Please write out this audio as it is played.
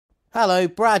Hello,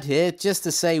 Brad here, just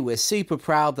to say we're super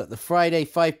proud that the Friday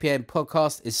 5pm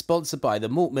podcast is sponsored by the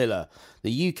Malt Miller,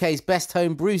 the UK's best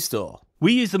home brew store.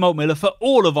 We use the Malt Miller for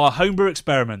all of our homebrew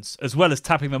experiments, as well as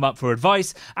tapping them up for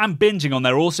advice and binging on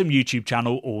their awesome YouTube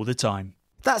channel all the time.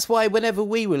 That's why whenever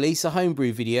we release a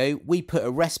homebrew video, we put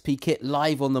a recipe kit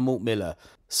live on the Malt Miller,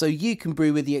 so you can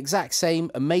brew with the exact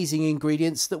same amazing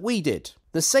ingredients that we did.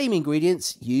 The same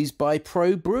ingredients used by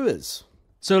pro brewers.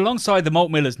 So alongside the Malt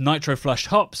Miller's nitro-flushed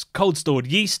hops, cold-stored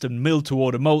yeast and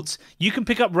milled-to-order malts, you can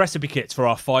pick up recipe kits for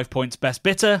our 5 Points Best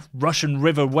Bitter, Russian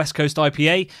River West Coast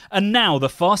IPA, and now the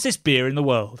fastest beer in the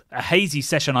world, a hazy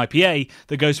session IPA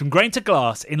that goes from grain to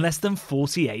glass in less than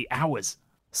 48 hours.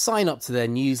 Sign up to their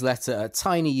newsletter at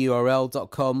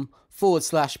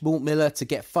tinyurl.com/Malt Miller to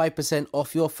get 5%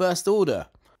 off your first order.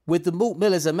 With the Malt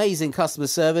Miller's amazing customer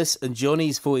service and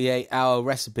Johnny's 48-hour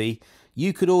recipe,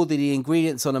 you could order the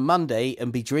ingredients on a Monday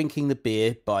and be drinking the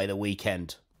beer by the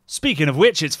weekend. Speaking of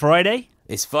which, it's Friday.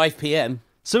 It's 5pm.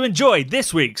 So enjoy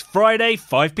this week's Friday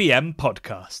 5pm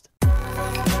podcast.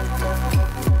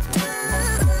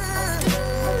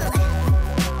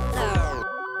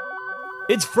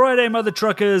 It's Friday, mother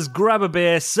truckers. Grab a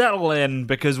beer, settle in,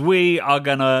 because we are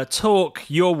going to talk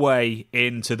your way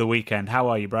into the weekend. How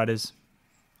are you, Bradders?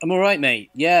 I'm all right,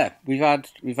 mate. Yeah, we've had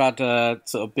a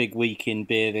sort of big week in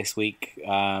beer this week.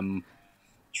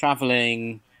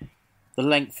 Travelling the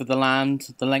length of the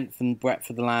land, the length and breadth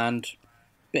of the land.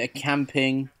 Bit of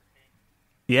camping.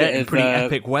 Yeah, in pretty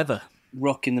epic weather.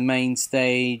 Rocking the main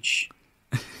stage.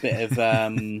 Bit of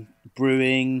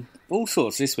brewing. All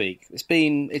sorts this week. It's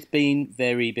been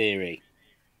very beery.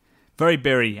 Very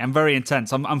beery and very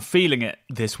intense. I'm feeling it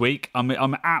this week.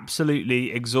 I'm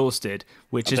absolutely exhausted,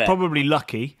 which is probably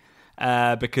lucky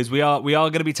because we are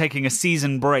going to be taking a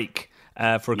season break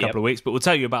for a couple of weeks. But we'll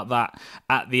tell you about that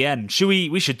at the end.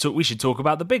 We should talk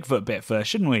about the Bigfoot bit first,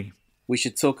 shouldn't we? We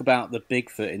should talk about the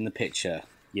Bigfoot in the picture.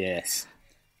 Yes.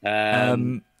 Yeah,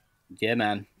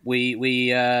 man.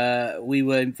 We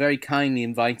were very kindly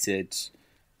invited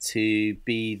to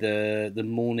be the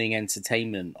morning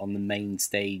entertainment on the main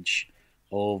stage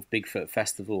of Bigfoot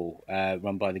Festival,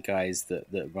 run by the guys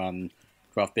that run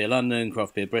Craft Beer London,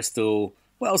 Craft Beer Bristol.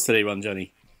 What else do they run,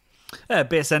 Johnny?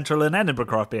 Beer Central and Edinburgh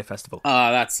Craft Beer Festival.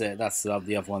 That's it. That's the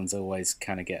other ones always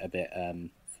kind of get a bit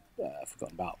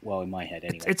forgotten about. Well, in my head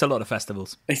anyway. It's a lot of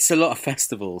festivals. It's a lot of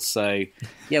festivals. So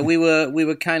yeah, we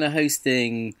were kind of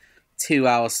hosting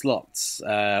 2-hour slots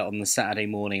on the Saturday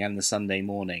morning and the Sunday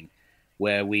morning,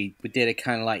 where we did a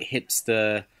kind of like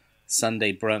hipster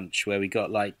Sunday brunch where we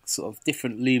got like sort of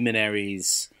different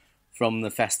luminaries from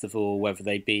the festival, whether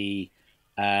they be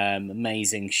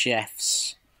amazing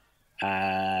chefs,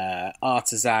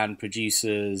 artisan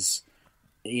producers,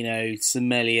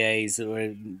 sommeliers that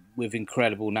were with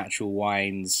incredible natural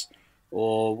wines,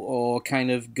 or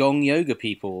kind of gong yoga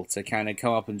people to kind of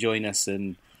come up and join us,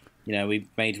 and we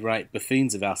made right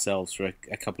buffoons of ourselves for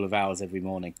a couple of hours every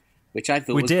morning, which I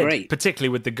thought was great. Particularly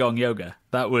with the gong yoga.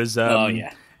 That was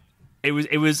It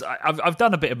was. I've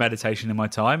done a bit of meditation in my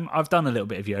time. I've done a little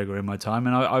bit of yoga in my time,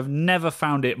 and I've never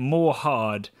found it more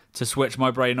hard to switch my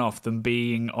brain off than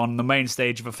being on the main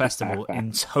stage of a festival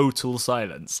in total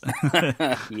silence.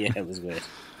 Yeah, it was weird.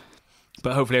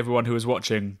 But hopefully everyone who was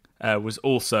watching was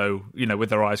also, with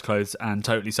their eyes closed and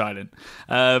totally silent.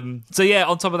 So yeah,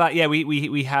 on top of that, yeah,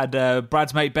 we had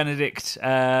Brad's mate Benedict,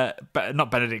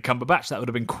 not Benedict Cumberbatch. That would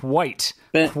have been quite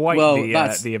the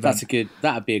event.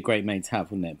 That'd be a great mate to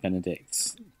have, wouldn't it?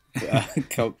 Benedict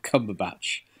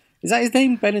Cumberbatch. Is that his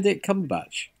name, Benedict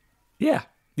Cumberbatch? Yeah.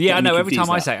 Yeah, I know. Every time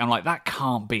I say it, I'm like, that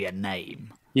can't be a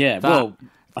name. Yeah, well,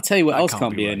 I'll tell you what else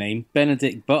can't be a name.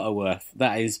 Benedict Butterworth.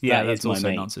 That's also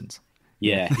mate. Nonsense.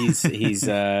 Yeah, he's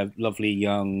a lovely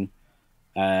young,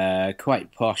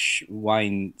 quite posh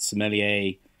wine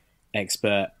sommelier,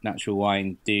 expert, natural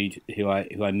wine dude who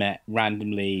I met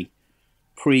randomly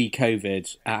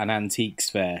pre-COVID at an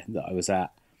antiques fair that I was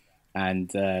at,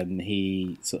 and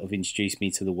he sort of introduced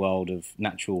me to the world of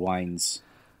natural wines.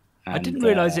 And, I didn't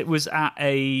realise it was at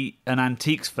an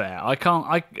antiques fair.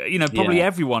 Probably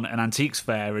everyone at an antiques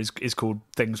fair is called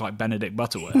things like Benedict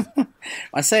Butterworth.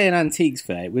 I say an antiques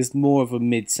fair. It was more of a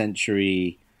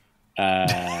mid-century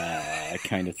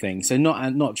kind of thing. So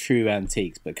not true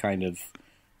antiques, but kind of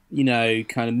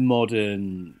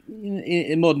modern.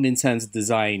 Modern in terms of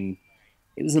design.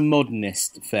 It was a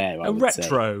modernist fair. I would say.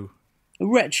 A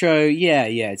retro, yeah.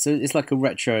 It's like a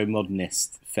retro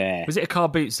modernist fair. Was it a car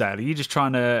boot sale? Are you just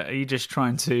trying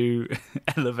to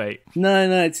elevate?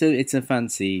 No. It's a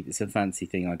fancy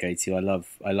thing I go to. I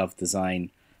love design,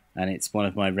 and it's one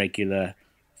of my regular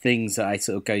things that I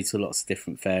sort of go to lots of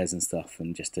different fairs and stuff,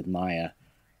 and just admire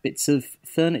bits of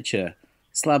furniture,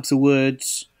 slabs of wood,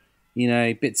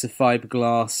 bits of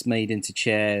fiberglass made into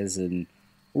chairs and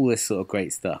all this sort of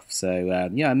great stuff. So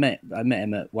I met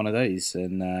him at one of those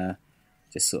and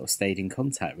just sort of stayed in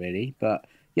contact really. But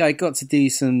yeah, I got to do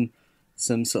some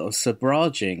sort of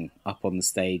subraging up on the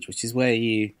stage, which is where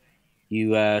you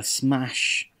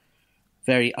smash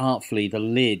very artfully the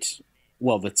lid,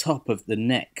 the top of the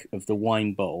neck of the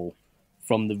wine bottle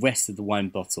from the rest of the wine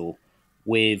bottle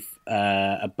with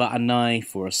a butter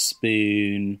knife or a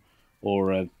spoon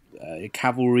or a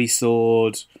cavalry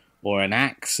sword or an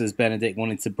axe, as Benedict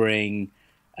wanted to bring.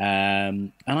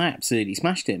 And I absolutely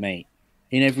smashed it, mate,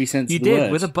 in every sense of the word. You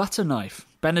did, with a butter knife.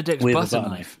 Benedict's butter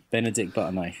knife. Benedict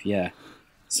butter knife, yeah.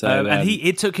 So, and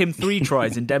it took him 3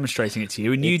 tries in demonstrating it to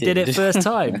you, and you did it first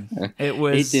time. It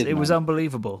was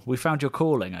unbelievable. We found your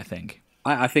calling, I think.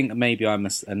 I think that maybe I'm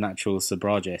a natural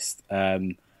subragist.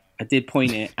 I did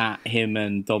point it at him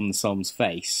and Dom Som's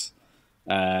face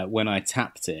when I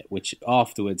tapped it, which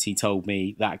afterwards he told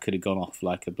me that could have gone off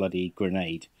like a bloody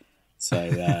grenade.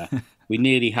 So we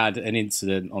nearly had an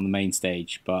incident on the main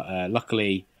stage, but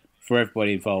luckily for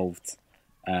everybody involved,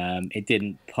 it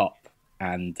didn't pop,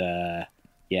 and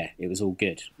it was all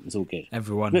good. It was all good.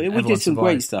 Everyone did some survived.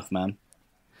 great stuff, man.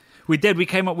 We did. We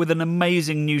came up with an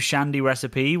amazing new shandy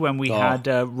recipe when we had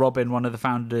Robin, one of the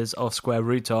founders of Square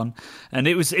Root, on, and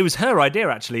it was her idea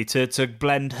actually to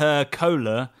blend her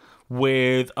cola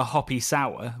with a hoppy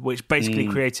sour, which basically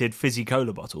created fizzy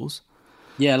cola bottles.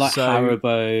 Yeah, like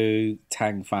Haribo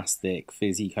Tangfastic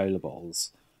fizzy cola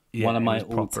bottles. Yeah, one of my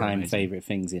all-time favourite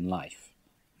things in life.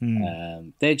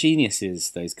 They're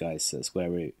geniuses, those guys at Square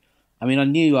Root. I mean, I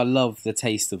knew I loved the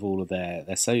taste of all of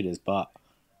their sodas, but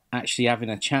actually having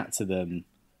a chat to them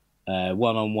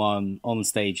one-on-one, on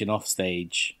stage and off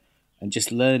stage, and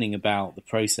just learning about the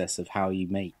process of how you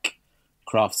make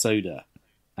craft soda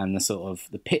and the sort of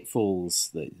the pitfalls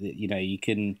that you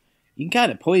can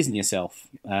kind of poison yourself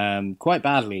quite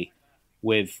badly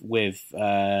with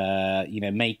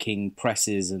making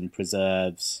presses and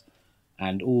preserves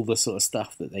and all the sort of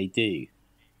stuff that they do.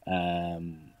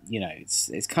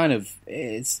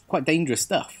 It's quite dangerous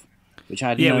stuff, which I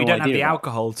had no idea. We don't have the about.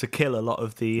 alcohol to kill a lot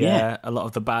of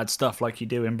the bad stuff like you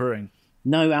do in brewing.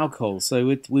 No alcohol. So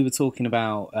we were talking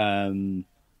about the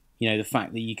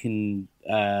fact that you can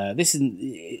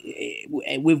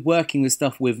with working with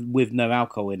stuff with no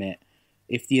alcohol in it.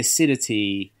 If the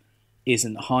acidity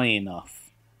isn't high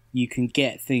enough, you can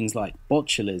get things like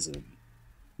botulism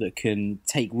that can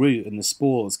take root and the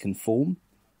spores can form.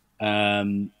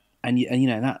 That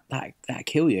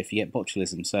kill you if you get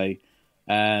botulism. So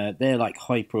they're like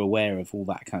hyper aware of all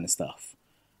that kind of stuff.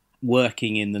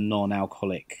 Working in the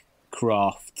non-alcoholic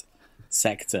craft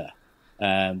sector,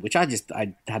 which I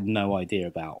had no idea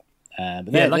about.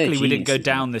 But luckily we didn't go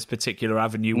down this particular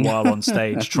avenue while on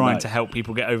stage trying to help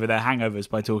people get over their hangovers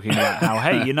by talking about how,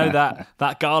 hey,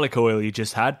 that garlic oil you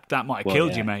just had, that might have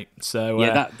killed you, mate. So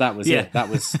that was it. That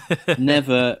was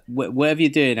never, whatever you're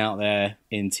doing out there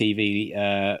in TV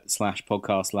 /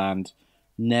 podcast land,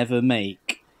 never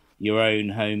make your own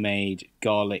homemade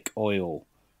garlic oil.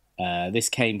 This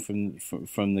came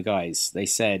from the guys. They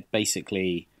said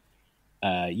basically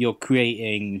you're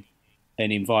creating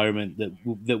an environment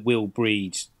that will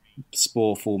breed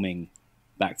spore-forming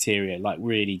bacteria, like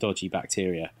really dodgy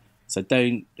bacteria. So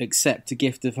don't accept a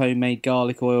gift of homemade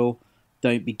garlic oil.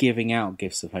 Don't be giving out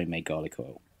gifts of homemade garlic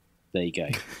oil. There you go.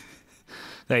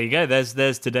 There you go.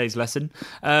 There's today's lesson.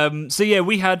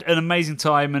 We had an amazing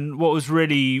time, and what was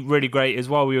really, really great is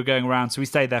while we were going around, so we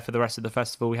stayed there for the rest of the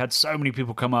festival, we had so many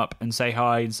people come up and say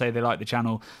hi and say they like the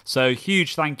channel. So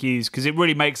huge thank yous, because it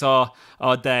really makes our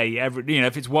day.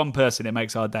 If it's one person, it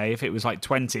makes our day. If it was like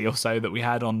 20 or so that we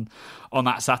had on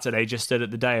that Saturday, just stood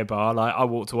at the Day Bar, like I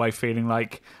walked away feeling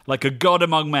like a god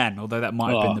among men, although that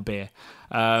might have been the beer.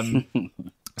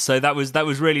 So that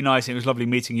was really nice. It was lovely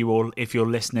meeting you all if you're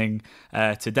listening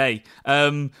today.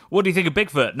 What do you think of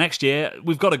Bigfoot? Next year,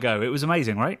 we've got to go. It was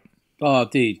amazing, right? Oh,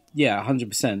 dude. Yeah,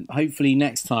 100%. Hopefully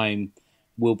next time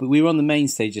we were on the main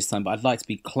stage this time, but I'd like to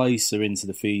be closer into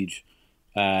the food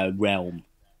realm.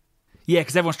 Yeah,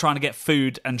 because everyone's trying to get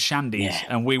food and shandies,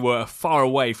 and we were far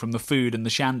away from the food and the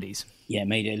shandies. Yeah,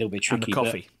 made it a little bit tricky. And the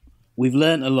coffee. We've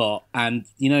learnt a lot, and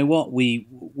you know what?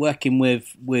 Working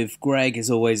with Greg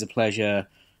is always a pleasure.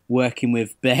 Working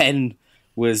with Ben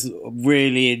was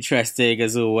really interesting,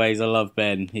 as always. I love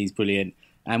Ben. He's brilliant.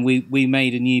 And we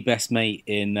made a new best mate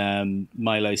in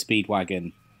Milo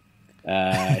Speedwagon,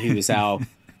 who was our...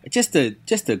 just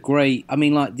a great... I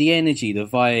mean, like, the energy, the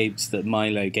vibes that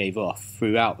Milo gave off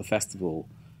throughout the festival,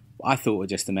 I thought were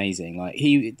just amazing. Like,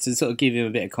 to sort of give him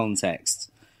a bit of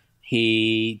context,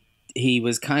 he he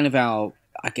was kind of our,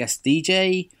 I guess,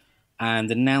 DJ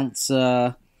and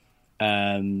announcer,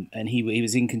 and he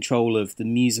was in control of the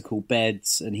musical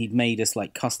beds, and he'd made us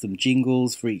like custom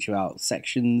jingles for each of our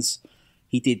sections.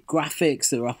 He did graphics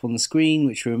that were up on the screen,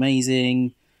 which were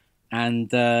amazing,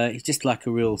 and he's just like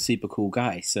a real super cool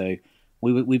guy. So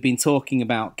we've been talking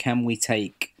about, can we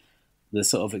take the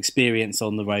sort of experience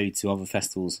on the road to other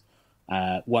festivals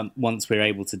once we're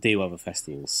able to do other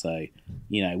festivals. So,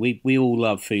 we all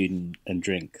love food and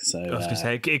drink. So I was going to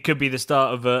say, it could be the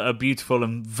start of a beautiful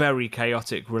and very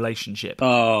chaotic relationship.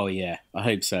 Oh, yeah. I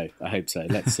hope so.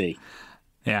 Let's see.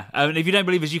 Yeah, and if you don't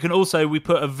believe us, you can also, we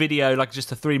put a video, like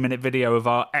just a 3-minute video of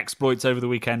our exploits over the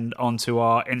weekend onto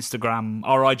our Instagram,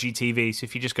 our IGTV. So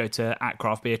if you just go to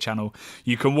 @craftbeer channel,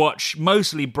 you can watch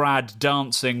mostly Brad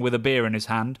dancing with a beer in his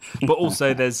hand, but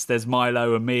also there's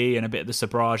Milo and me and a bit of the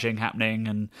sabraging happening,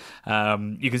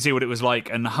 and you can see what it was like.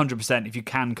 And 100%, if you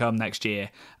can come next year,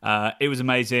 it was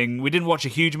amazing. We didn't watch a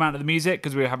huge amount of the music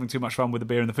because we were having too much fun with the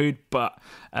beer and the food, but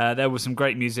there was some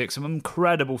great music, some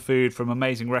incredible food from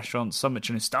amazing restaurants, some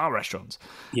Michelin-star restaurants.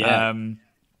 Yeah.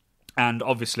 And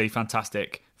obviously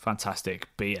fantastic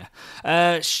beer.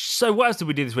 So what else did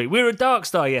we do this week? We were at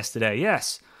Darkstar yesterday,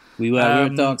 yes. We were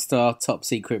at Darkstar, top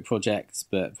secret project,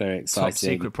 but very exciting. Top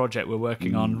secret project we're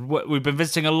working on. We've been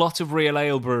visiting a lot of real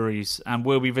ale breweries, and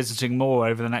we'll be visiting more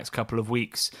over the next couple of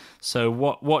weeks. So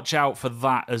watch out for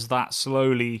that as that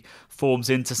slowly forms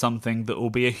into something that will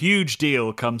be a huge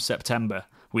deal come September.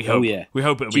 We hope. Oh, yeah. We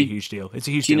hope it'll be a huge deal. It's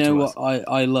a huge deal to us. Do you know what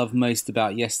I love most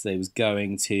about yesterday was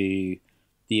going to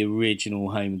the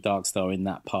original home of Darkstar in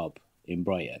that pub in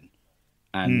Brighton,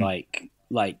 and like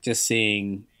just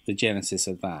seeing the genesis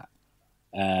of that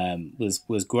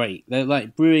was great. They're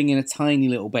like brewing in a tiny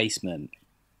little basement,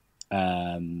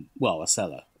 a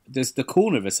cellar. Just the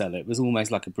corner of a cellar. It was almost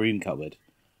like a broom cupboard,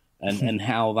 and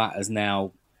how that has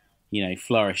now,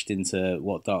 flourished into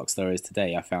what Darkstar is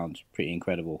today. I found pretty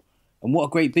incredible. And what a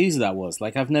great boozer that was.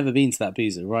 Like, I've never been to that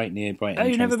boozer right near Brighton. Oh,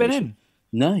 you've never been in?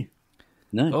 No.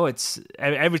 Oh, it's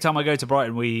every time I go to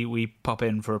Brighton, we pop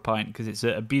in for a pint because it's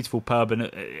a beautiful pub.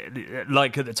 And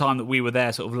like at the time that we were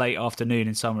there, sort of late afternoon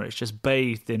in summer, it's just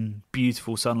bathed in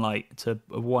beautiful sunlight. It's a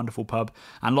wonderful pub.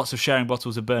 And lots of sharing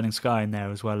bottles of Burning Sky in there,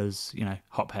 as well as,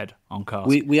 Hophead on cask.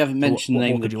 We haven't mentioned the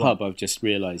name of the pub, I've just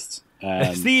realised.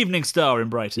 It's the Evening Star in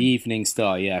Brighton. The Evening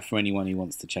Star, yeah, for anyone who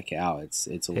wants to check it out. It's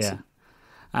awesome. Yeah.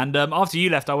 And after you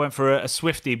left, I went for a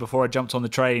Swiftie before I jumped on the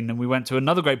train, and we went to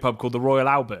another great pub called the Royal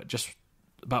Albert, just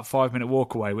about 5-minute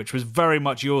walk away, which was very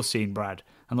much your scene, Brad.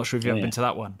 I'm not sure if you've ever been to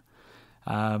that one.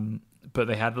 But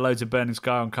they had loads of Burning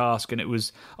Sky on cask, and it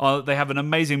was they have an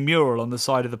amazing mural on the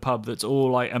side of the pub that's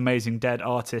all like amazing dead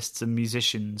artists and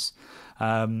musicians.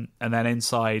 And then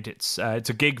inside, it's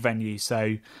a gig venue,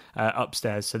 so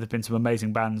upstairs. So there've been some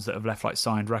amazing bands that have left like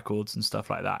signed records and stuff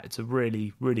like that. It's a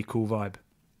really, really cool vibe.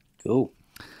 Cool.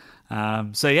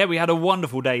 We had a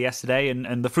wonderful day yesterday,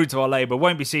 and the fruits of our labour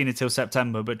won't be seen until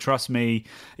September, but trust me,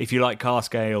 if you like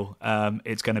cask ale,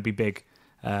 it's going to be big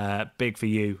for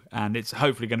you, and it's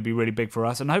hopefully going to be really big for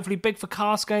us, and hopefully big for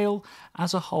cask ale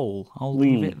as a whole. I'll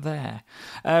leave it there.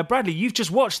 Bradley, you've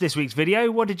just watched this week's video.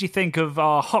 What did you think of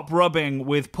our hop rubbing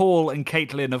with Paul and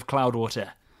Caitlin of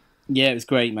Cloudwater? Yeah, it was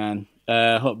great, man.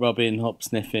 Hop rubbing, hop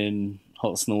sniffing,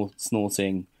 hot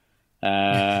snorting.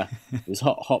 It was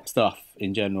hop stuff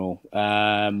in general.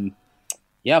 I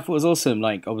thought it was awesome.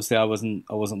 Like, obviously, I wasn't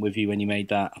with you when you made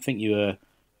that. I think you were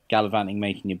gallivanting,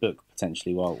 making your book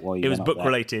potentially while you. It was went book up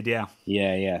there. related, yeah.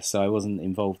 Yeah. So I wasn't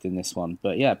involved in this one,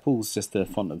 but yeah, Paul's just a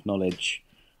font of knowledge.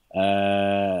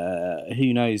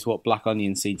 Who knows what black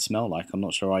onion seeds smell like? I'm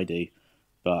not sure I do,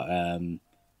 but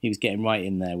he was getting right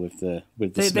in there with the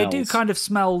smells. They do kind of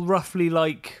smell roughly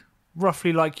like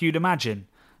you'd imagine.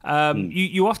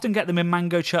 You often get them in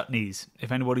mango chutneys,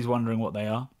 if anybody's wondering what they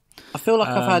are. I feel like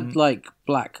I've had like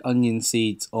black onion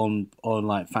seeds on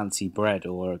like fancy bread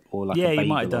or like a bagel. You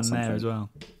might have done something. there as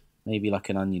well. Maybe like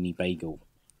an oniony bagel.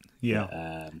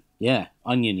 Yeah, but,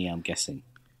 oniony. I'm guessing.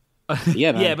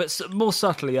 Yeah, man. Yeah, but more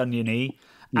subtly oniony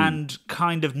and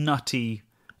kind of nutty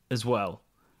as well.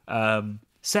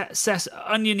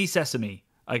 Oniony sesame,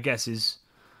 I guess, is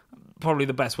probably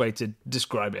the best way to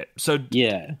describe it. So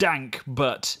dank,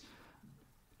 but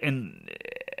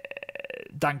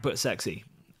sexy.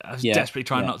 I was desperately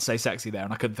trying not to say sexy there,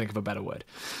 and I couldn't think of a better word.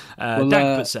 Dank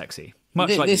but sexy,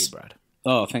 much like you, Brad.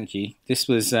 Oh, thank you. This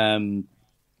was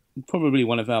probably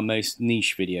one of our most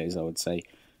niche videos, I would say,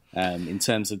 in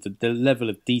terms of the level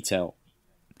of detail.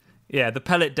 Yeah, the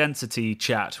pellet density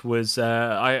chat was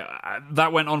that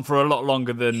went on for a lot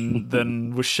longer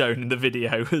than was shown in the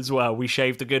video as well. We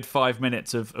shaved a good 5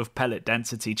 minutes of pellet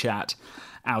density chat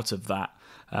out of that.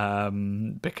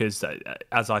 because,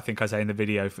 as I think I say in the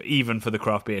video, even for the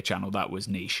craft beer channel, that was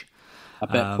niche. I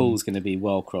bet Paul's going to be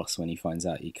well cross when he finds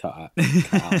out you cut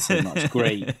out so much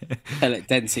great pellet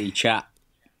density chat.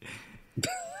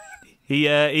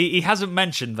 He hasn't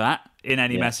mentioned that in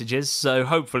any messages, so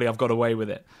hopefully I've got away with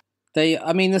it. The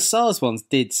SARS ones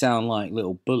did sound like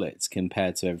little bullets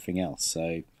compared to everything else,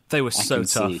 so they were so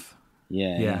tough. See.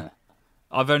 Yeah.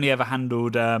 I've only ever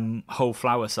handled whole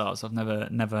flower SARS. I've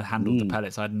never handled the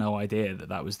pellets. I had no idea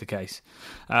that was the case.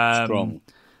 Strong.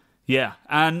 Yeah,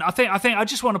 and I think I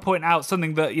just want to point out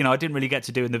something that I didn't really get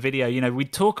to do in the video. We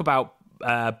talk about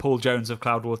Paul Jones of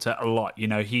Cloudwater a lot.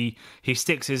 He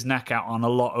sticks his neck out on a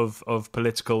lot of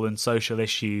political and social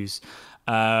issues,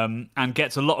 and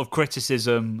gets a lot of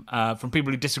criticism from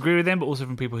people who disagree with him, but also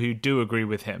from people who do agree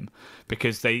with him,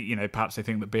 because they, perhaps they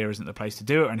think that beer isn't the place to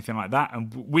do it or anything like that.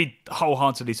 And we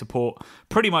wholeheartedly support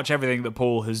pretty much everything that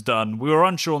Paul has done. We were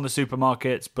unsure on the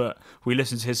supermarkets, but we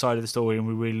listened to his side of the story and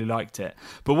we really liked it.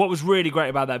 But what was really great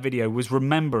about that video was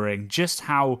remembering just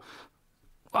how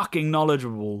fucking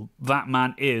knowledgeable that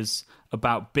man is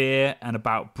about beer and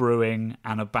about brewing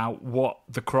and about what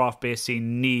the craft beer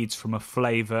scene needs from a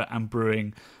flavour and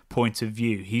brewing point of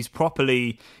view. He's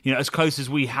properly, as close as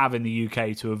we have in the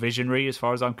UK to a visionary, as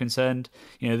far as I'm concerned.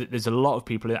 There's a lot of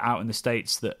people out in the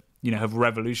States that, have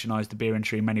revolutionised the beer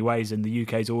industry in many ways, and the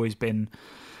UK's always been,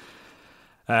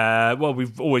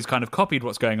 we've always kind of copied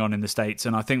what's going on in the States,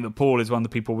 and I think that Paul is one of the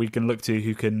people we can look to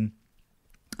who can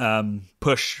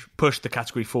push the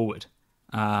category forward.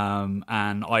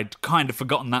 And I'd kind of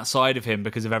forgotten that side of him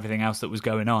because of everything else that was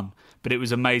going on. But it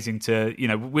was amazing to,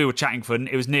 we were chatting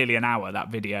it was nearly an hour, that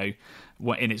video,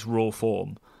 in its raw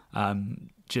form,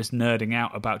 just nerding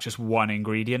out about just one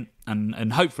ingredient.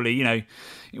 And hopefully,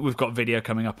 we've got video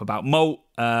coming up about malt,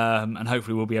 and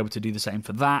hopefully we'll be able to do the same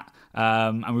for that.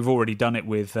 And we've already done it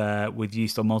with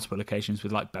yeast on multiple occasions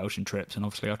with like Belgian trips and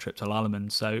obviously our trip to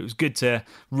Lallemand. So it was good to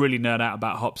really nerd out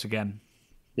about hops again.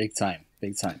 Big time.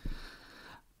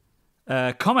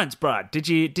 Comments, Brad. Did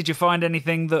you find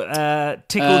anything that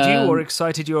tickled you or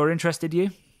excited you or interested you?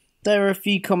 There are a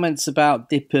few comments about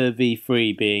Dipper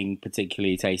V3 being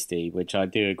particularly tasty, which I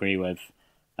do agree with.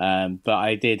 But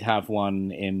I did have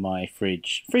one in my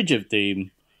fridge of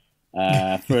doom,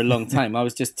 for a long time. I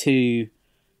was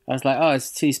like, oh,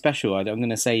 it's too special. I'm going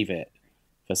to save it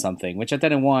for something, which I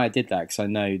don't know why I did that, because I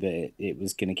know that it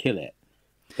was going to kill it.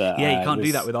 But yeah, you can't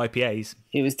do that with IPAs.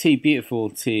 It was too beautiful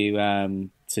to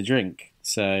drink,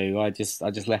 so I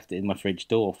just left it in my fridge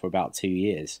door for about 2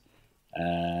 years.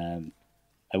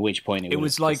 At which point it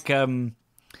was like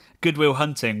Good Will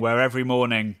Hunting, where every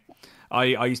morning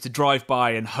I used to drive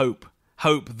by and hope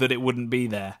that it wouldn't be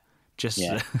there, just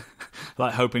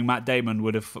like hoping Matt Damon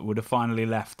would have finally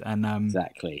left. And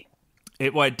exactly,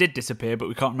 it did disappear, but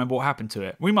we can't remember what happened to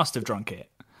it. We must have drunk it.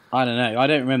 I don't know. I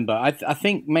don't remember. I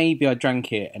think maybe I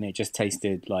drank it and it just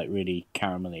tasted like really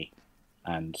caramelly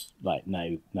and like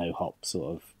no hop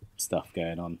sort of stuff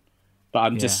going on. But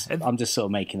I'm just sort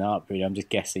of making it up, really. I'm just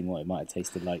guessing what it might have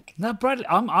tasted like. No, Brad,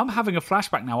 I'm having a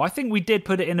flashback now. I think we did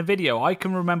put it in a video. I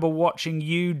can remember watching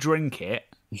you drink it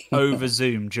over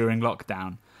Zoom during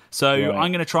lockdown. So right.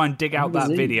 I'm going to try and dig out that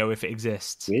video if it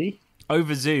exists. Really?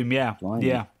 Over Zoom, yeah. Blimey.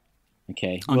 Yeah.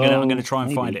 Okay. I'm going to try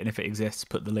and find it, and if it exists,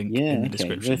 put the link in the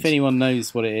description. Well, if anyone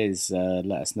knows what it is,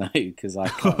 let us know, because I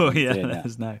can't let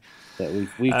us know. But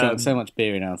we've drunk so much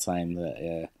beer in our time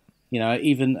that,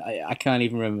 even I can't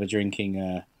even remember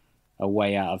drinking a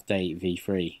way out of date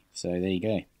V3. So there you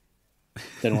go.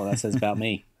 Don't know what that says about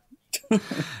me.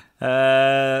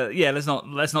 Let's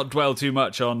not dwell too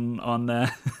much on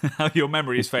how your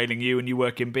memory is failing you and you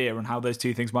work in beer and how those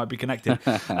two things might be connected.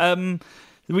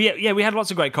 We had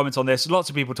lots of great comments on this. Lots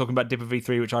of people talking about Dipper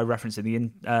V3, which I referenced in the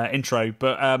intro.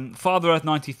 But Father Earth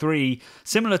 93,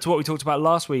 similar to what we talked about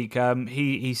last week,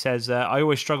 he says, I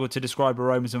always struggle to describe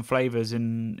aromas and flavours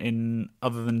in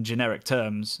other than generic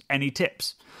terms. Any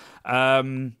tips?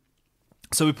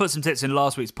 So we put some tips in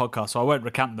last week's podcast, so I won't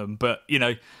recant them. But,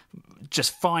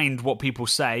 just find what people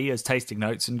say as tasting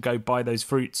notes and go buy those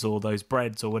fruits or those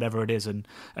breads or whatever it is and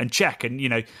check.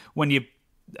 And, when you...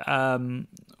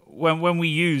 When we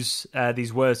use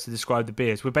these words to describe the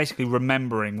beers, we're basically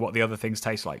remembering what the other things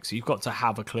taste like. So you've got to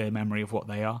have a clear memory of what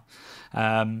they are.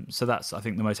 So that's, I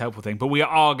think, the most helpful thing. But we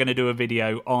are going to do a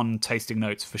video on tasting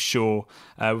notes for sure.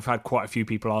 We've had quite a few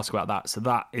people ask about that. So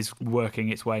that is working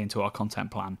its way into our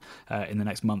content plan in the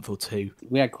next month or two.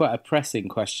 We had quite a pressing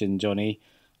question, Johnny,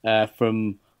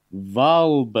 from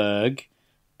Valberg,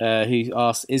 who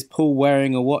asked, is Paul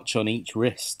wearing a watch on each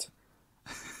wrist?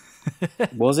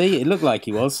 Was he? It looked like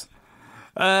he was.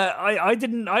 I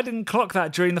didn't clock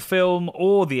that during the film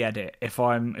or the edit. If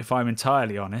I'm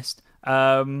entirely honest,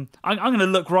 I'm going to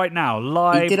look right now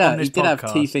live on this podcast. He did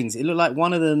have two things. It looked like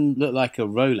one of them looked like a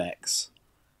Rolex,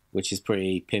 which is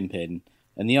pretty pimping,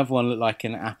 and the other one looked like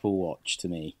an Apple Watch to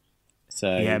me.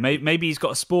 So yeah, maybe he's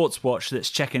got a sports watch that's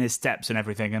checking his steps and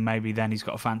everything, and maybe then he's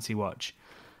got a fancy watch.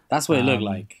 That's what it looked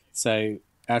like. So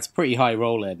that's pretty high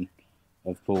rolling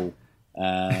of Paul.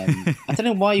 I don't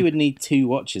know why you would need two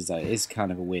watches though. It is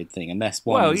kind of a weird thing, unless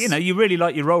one. Well, you really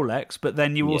like your Rolex, but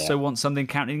then you also want something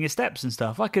counting your steps and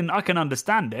stuff. I can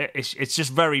understand it. It's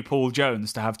just very Paul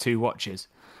Jones to have two watches.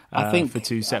 I think for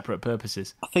two separate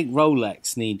purposes. I think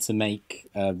Rolex need to make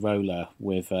a roller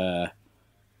with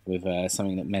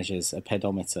something that measures a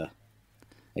pedometer.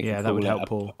 That would help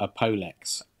Paul. A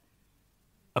Polex.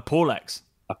 A Paulex.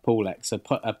 A Paulex. A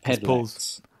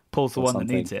Pedlex. Paul's the one that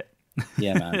needs it.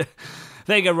 Yeah, man.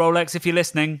 There you go, Rolex. If you're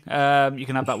listening, you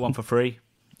can have that one for free.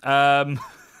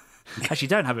 Actually,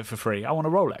 don't have it for free. I want a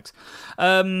Rolex.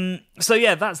 So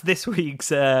yeah, that's this week's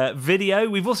video.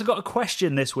 We've also got a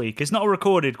question this week. It's not a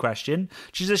recorded question,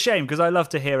 which is a shame because I love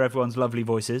to hear everyone's lovely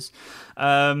voices.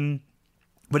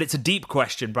 But it's a deep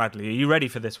question, Bradley. Are you ready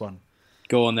for this one?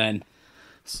 Go on then.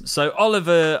 So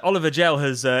Oliver Gell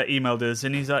has emailed us,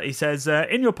 and he says,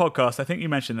 in your podcast, I think you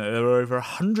mentioned that there are over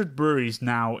 100 breweries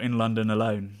now in London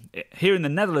alone. Here in the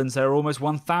Netherlands, there are almost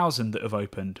 1,000 that have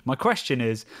opened. My question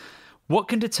is, what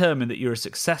can determine that you're a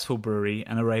successful brewery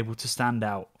and are able to stand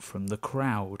out from the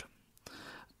crowd?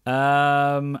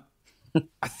 I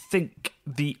think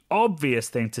the obvious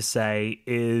thing to say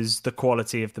is the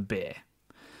quality of the beer.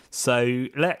 So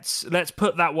let's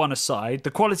put that one aside.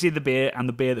 The quality of the beer and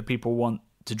the beer that people want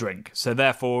to drink. So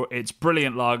therefore, it's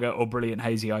brilliant lager or brilliant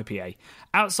hazy IPA.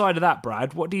 Outside of that,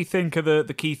 Brad, what do you think are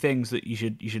the key things that you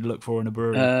should look for in a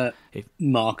brewery?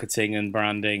 Marketing and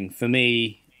branding. For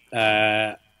me,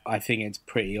 I think it's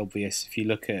pretty obvious if you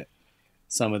look at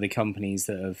some of the companies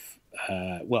that have,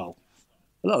 a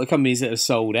lot of the companies that have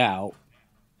sold out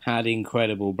had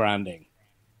incredible branding.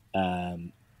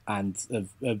 And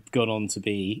have gone on to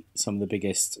be some of the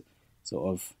biggest sort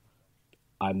of,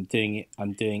 I'm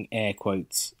doing air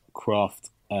quotes, craft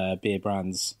beer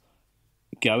brands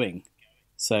going.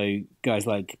 So guys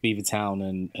like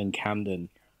Beavertown and Camden,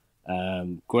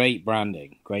 great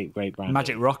branding, great branding.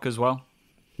 Magic Rock as well.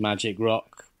 Magic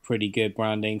Rock, pretty good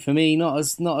branding. For me, not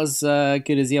as good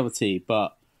as the other two,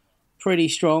 but pretty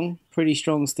strong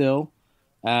still.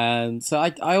 So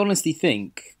I honestly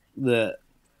think that,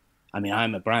 I mean,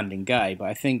 I'm a branding guy, but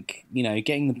I think,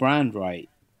 getting the brand right,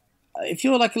 if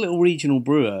you're like a little regional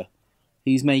brewer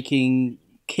who's making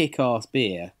kick-ass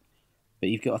beer, but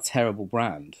you've got a terrible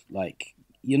brand, like,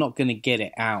 you're not going to get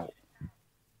it out.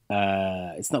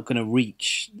 It's not going to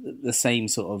reach the same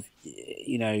sort of,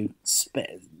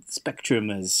 spectrum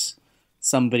as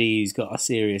somebody who's got a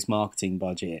serious marketing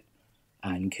budget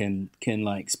and can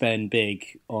like spend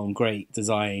big on great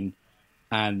design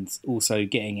and also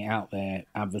getting it out there,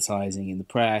 advertising in the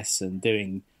press and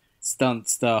doing stunt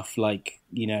stuff like,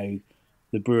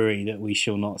 the brewery that we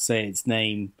shall not say its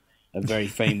name are very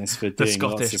famous for doing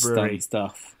lots of stunt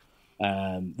stuff.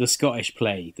 The Scottish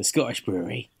Play, the Scottish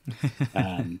Brewery.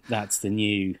 That's the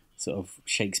new sort of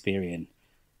Shakespearean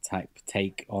type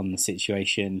take on the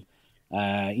situation.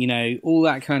 All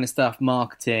that kind of stuff,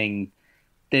 marketing,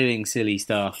 doing silly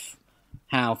stuff,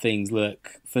 how things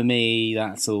look. For me,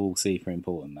 that's all super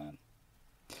important, man.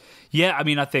 Yeah, I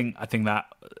mean, I think that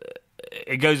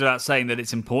it goes without saying that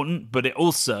it's important, but it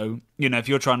also, if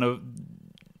you're trying to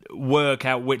work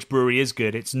out which brewery is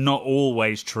good, it's not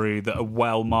always true that a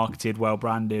well-marketed,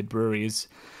 well-branded brewery is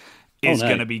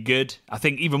going to be good. I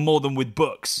think even more than with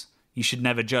books, you should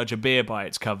never judge a beer by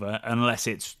its cover unless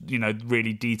it's,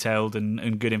 really detailed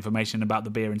and good information about the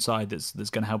beer inside that's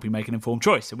going to help you make an informed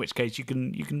choice, in which case you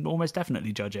can almost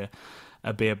definitely judge a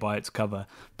beer by its cover.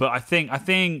 But I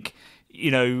think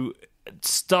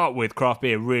start with, craft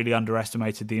beer really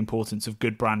underestimated the importance of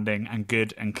good branding and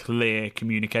good and clear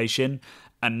communication.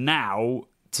 And now,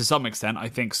 to some extent, I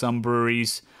think some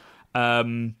breweries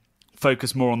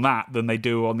focus more on that than they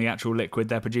do on the actual liquid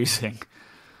they're producing.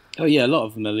 Oh yeah, a lot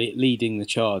of them are leading the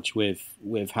charge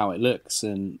with how it looks,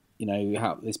 and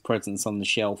how this presence on the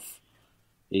shelf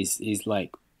is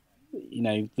like,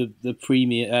 the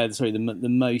premier. The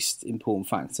most important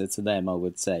factor to them, I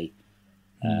would say.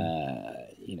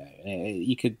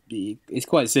 It's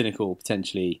quite cynical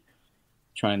potentially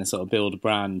trying to sort of build a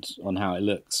brand on how it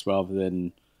looks rather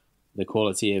than the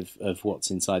quality of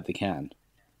what's inside the can.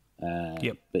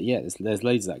 But yeah, there's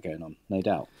loads of that going on, no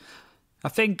doubt. I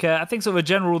think sort of a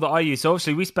general rule that I use. So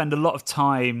obviously we spend a lot of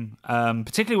time,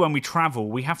 particularly when we travel,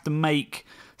 we have to make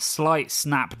slight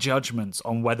snap judgments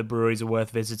on whether breweries are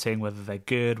worth visiting, whether they're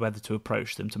good, whether to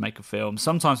approach them to make a film,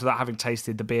 sometimes without having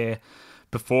tasted the beer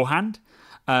beforehand.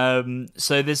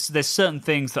 So there's certain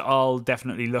things that I'll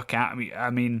definitely look at.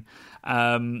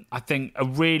 I think a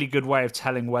really good way of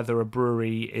telling whether a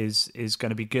brewery is going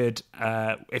to be good,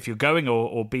 if you're going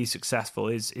or be successful,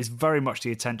 is very much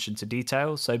the attention to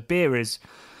detail. So beer is,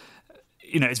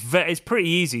 it's pretty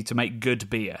easy to make good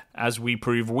beer, as we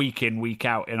prove week in, week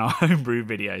out in our homebrew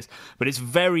videos. But it's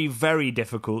very, very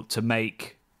difficult to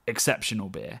make exceptional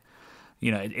beer.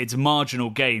 It's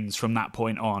marginal gains from that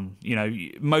point on.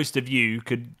 Most of you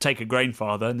could take a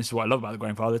Grainfather, and this is what I love about the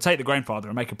Grainfather, take the Grainfather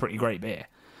and make a pretty great beer,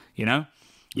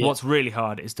 Yeah. What's really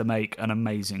hard is to make an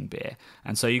amazing beer.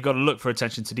 And so you've got to look for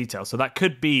attention to detail. So that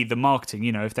could be the marketing,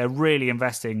 if they're really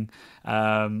investing,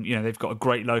 they've got a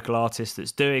great local artist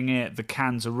that's doing it. The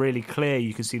cans are really clear.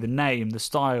 You can see the name, the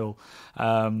style,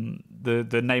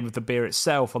 the name of the beer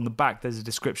itself. On the back, there's a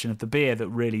description of the beer that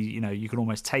really, you can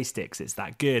almost taste it because it's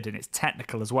that good, and it's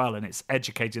technical as well, and it's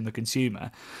educating the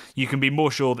consumer. You can be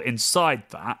more sure that inside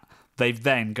that, they've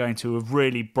then going to have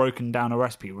really broken down a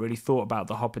recipe, really thought about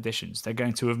the hop additions. They're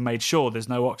going to have made sure there's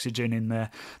no oxygen in the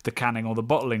canning or the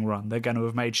bottling run. They're going to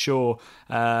have made sure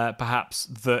perhaps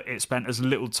that it spent as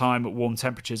little time at warm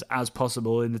temperatures as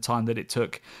possible in the time that it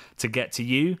took to get to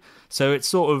you. So it's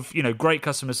sort of, great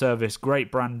customer service,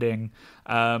 great branding,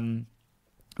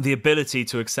 the ability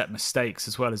to accept mistakes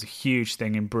as well is a huge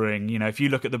thing in brewing. If you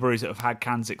look at the breweries that have had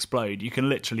cans explode, you can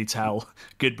literally tell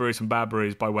good breweries from bad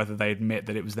breweries by whether they admit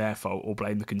that it was their fault or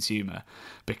blame the consumer.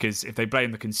 Because if they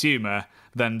blame the consumer,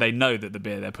 then they know that the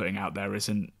beer they're putting out there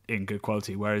isn't in good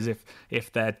quality. Whereas if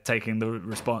they're taking the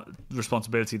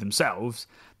responsibility themselves,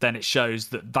 then it shows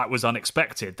that was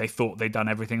unexpected. They thought they'd done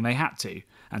everything they had to,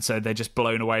 and so they're just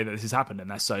blown away that this has happened, and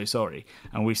they're so sorry.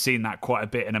 And we've seen that quite a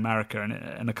bit in America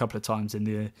and a couple of times in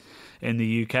the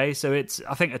UK. So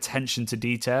I think attention to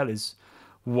detail is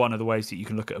one of the ways that you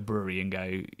can look at a brewery and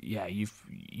go, yeah,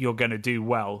 you're going to do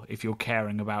well if you're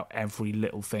caring about every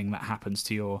little thing that happens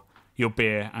to your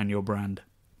beer and your brand.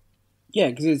 Yeah,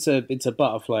 because it's a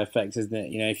butterfly effect, isn't it?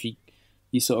 If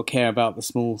you sort of care about the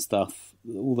small stuff,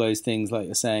 all those things, like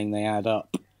you're saying, they add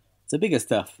up to bigger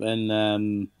stuff,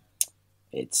 and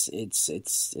it's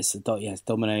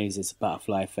dominoes. It's a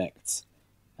butterfly effect.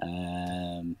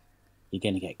 You're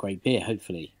going to get great beer,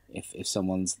 hopefully, if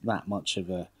someone's that much of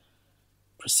a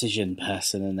precision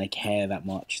person and they care that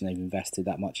much and they've invested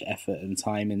that much effort and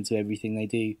time into everything they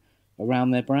do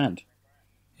around their brand.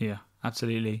 Yeah,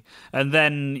 absolutely. And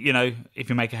then, if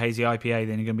you make a hazy IPA,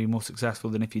 then you're going to be more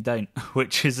successful than if you don't,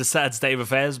 which is a sad state of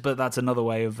affairs, but that's another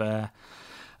way of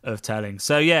telling.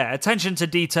 So, yeah, attention to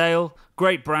detail,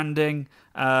 great branding,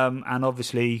 and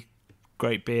obviously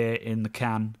great beer in the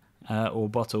can or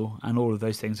bottle, and all of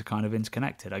those things are kind of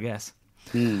interconnected, I guess.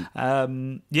 So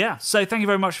thank you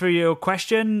very much for your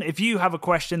question. If you have a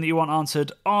question that you want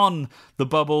answered on the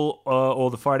bubble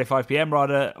or the Friday 5pm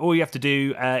rather, all you have to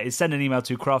do is send an email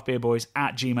to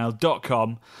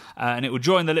craftbeerboys@gmail.com, and it will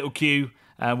join the little queue,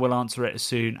 and we'll answer it as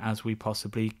soon as we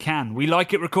possibly can. We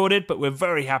like it recorded, but we're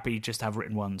very happy just to have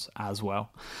written ones as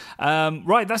well.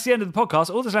 Right, that's the end of the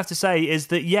podcast. All that's left to say is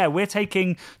that, we're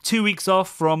taking 2 weeks off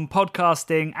from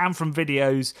podcasting and from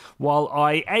videos while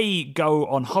I go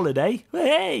on holiday.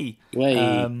 Hey!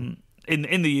 In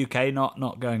the UK,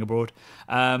 not going abroad.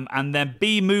 And then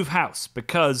B, move house,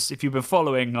 because if you've been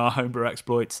following our homebrew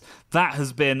exploits, that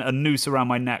has been a noose around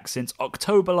my neck since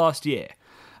October last year.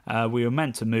 We were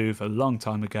meant to move a long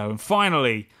time ago, and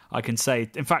finally, I can say,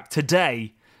 in fact,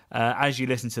 today, as you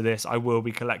listen to this, I will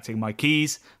be collecting my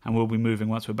keys, and we'll be moving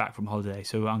once we're back from holiday.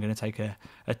 So I'm going to take a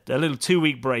little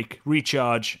 2-week break,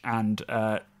 recharge, and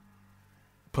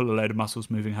pull a load of muscles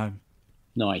moving home.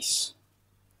 Nice.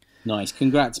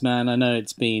 Congrats, man. I know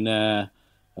it's been a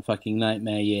fucking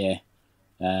nightmare year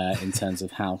in terms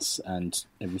of house and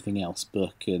everything else,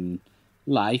 book and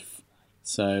life.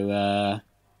 So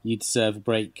you deserve a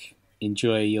break.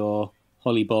 Enjoy your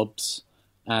hollybobs,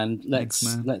 and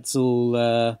let's all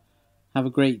have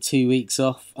a great 2 weeks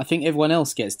off. I think everyone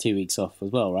else gets 2 weeks off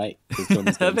as well, right? Because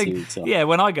John's getting 2 weeks off. Yeah,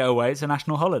 when I go away, it's a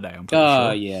national holiday. I'm pretty sure.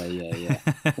 Oh, yeah.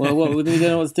 Well, we don't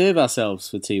know what to do with ourselves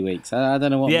for 2 weeks. I don't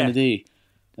know what I'm going to do.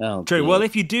 Oh, true. dear. Well,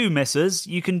 if you do miss us,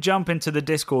 you can jump into the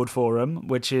Discord forum,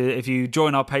 which if you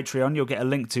join our Patreon, you'll get a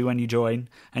link to when you join.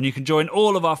 And you can join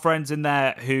all of our friends in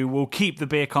there who will keep the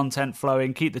beer content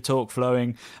flowing, keep the talk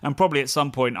flowing. And probably at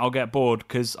some point I'll get bored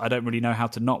because I don't really know how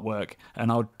to not work, and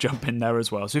I'll jump in there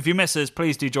as well. So if you miss us,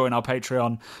 please do join our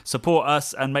Patreon, support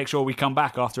us, and make sure we come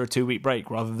back after a 2-week break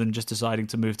rather than just deciding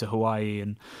to move to Hawaii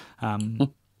and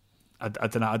I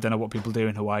don't know what people do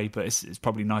in Hawaii, but it's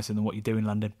probably nicer than what you do in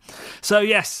London. So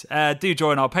yes, do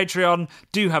join our Patreon.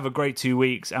 Do have a great 2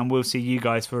 weeks, and we'll see you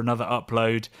guys for another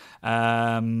upload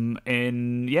in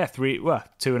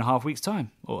 2.5 weeks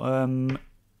time.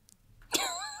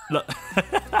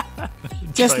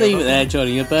 Just leave it there,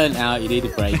 Johnny. You're burnt out. You need a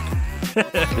break.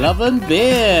 Love and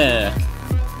beer.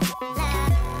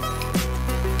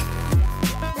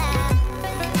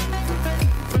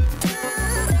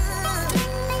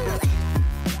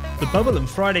 The Bubble and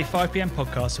Friday 5pm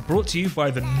podcasts are brought to you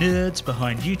by the nerds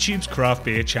behind YouTube's craft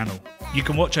beer channel. You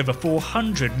can watch over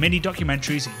 400 mini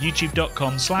documentaries at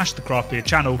youtube.com/the craft beer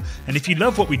channel, and if you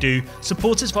love what we do,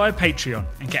 support us via Patreon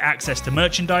and get access to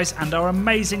merchandise and our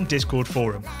amazing Discord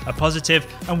forum, a positive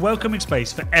and welcoming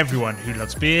space for everyone who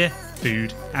loves beer,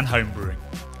 food and homebrewing.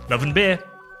 Love and beer.